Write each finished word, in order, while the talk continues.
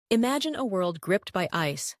Imagine a world gripped by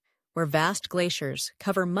ice, where vast glaciers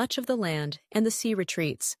cover much of the land and the sea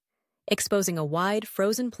retreats, exposing a wide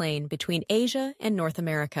frozen plain between Asia and North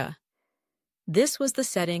America. This was the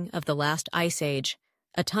setting of the last ice age,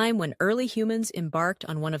 a time when early humans embarked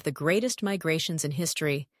on one of the greatest migrations in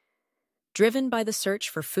history. Driven by the search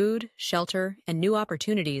for food, shelter, and new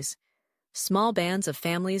opportunities, small bands of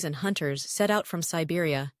families and hunters set out from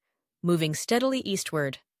Siberia, moving steadily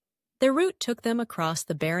eastward. Their route took them across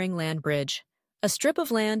the Bering Land Bridge, a strip of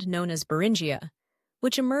land known as Beringia,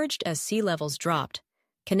 which emerged as sea levels dropped,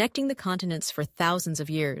 connecting the continents for thousands of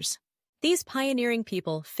years. These pioneering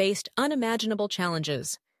people faced unimaginable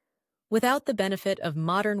challenges. Without the benefit of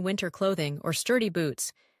modern winter clothing or sturdy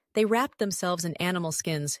boots, they wrapped themselves in animal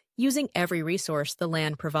skins, using every resource the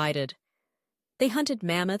land provided. They hunted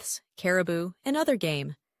mammoths, caribou, and other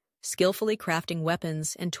game, skillfully crafting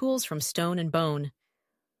weapons and tools from stone and bone.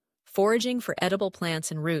 Foraging for edible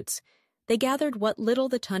plants and roots, they gathered what little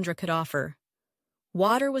the tundra could offer.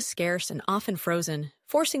 Water was scarce and often frozen,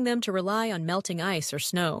 forcing them to rely on melting ice or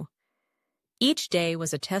snow. Each day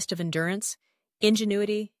was a test of endurance,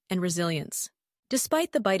 ingenuity, and resilience.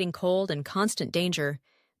 Despite the biting cold and constant danger,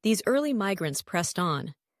 these early migrants pressed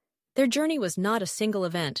on. Their journey was not a single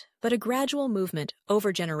event, but a gradual movement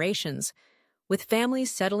over generations, with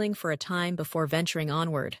families settling for a time before venturing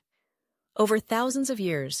onward. Over thousands of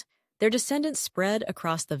years, their descendants spread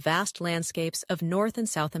across the vast landscapes of North and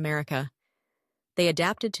South America. They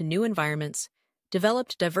adapted to new environments,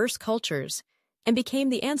 developed diverse cultures, and became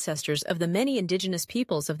the ancestors of the many indigenous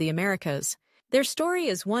peoples of the Americas. Their story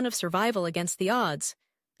is one of survival against the odds,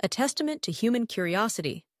 a testament to human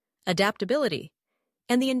curiosity, adaptability,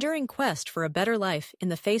 and the enduring quest for a better life in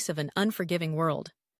the face of an unforgiving world.